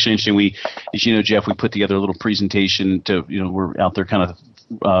 It's actually interesting. As you know, Jeff, we put together a little presentation to we're out there kind of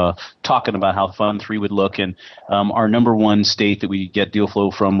talking about how Fund 3 would look, and our number one state that we get deal flow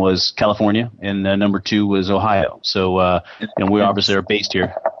from was California, and number 2 was Ohio. So we obviously are based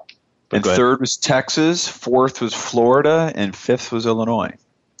here. And third was Texas, fourth was Florida, and fifth was Illinois.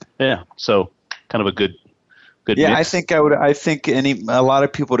 Yeah, so kind of a good. Yeah, mix. I think a lot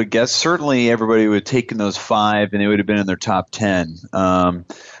of people would have guessed. Certainly, everybody would have taken those 5, and they would have been in their top 10.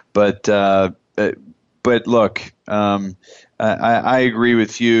 But But look, I agree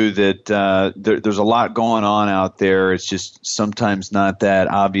with you that there's a lot going on out there. It's just sometimes not that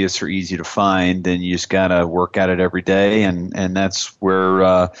obvious or easy to find, and you just got to work at it every day, and that's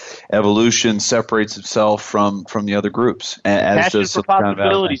where evolution separates itself from the other groups. Passion for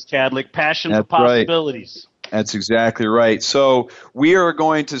possibilities, Cadlick. Passion for possibilities. Right. That's exactly right. So we are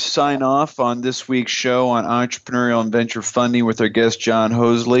going to sign off on this week's show on entrepreneurial and venture funding with our guest, John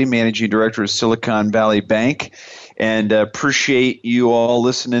Hoesley, Managing Director of Silicon Valley Bank. And appreciate you all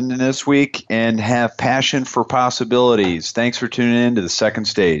listening in this week, and have passion for possibilities. Thanks for tuning in to The Second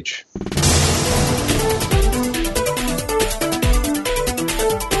Stage.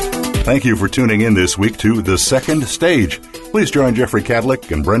 Thank you for tuning in this week to The Second Stage. Please join Jeffrey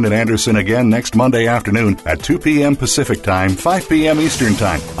Cadlick and Brendan Anderson again next Monday afternoon at 2 p.m. Pacific Time, 5 p.m. Eastern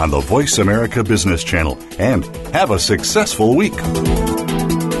Time on the Voice America Business Channel. And have a successful week.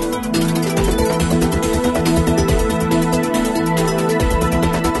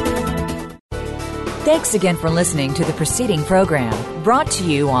 Thanks again for listening to the preceding program, brought to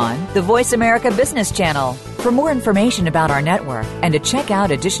you on the Voice America Business Channel. For more information about our network and to check out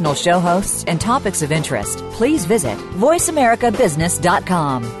additional show hosts and topics of interest, please visit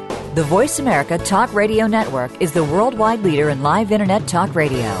voiceamericabusiness.com. The Voice America Talk Radio Network is the worldwide leader in live Internet talk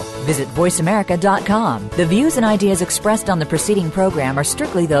radio. Visit voiceamerica.com. The views and ideas expressed on the preceding program are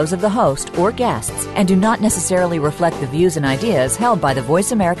strictly those of the host or guests and do not necessarily reflect the views and ideas held by the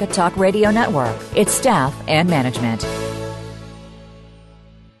Voice America Talk Radio Network, its staff, and management.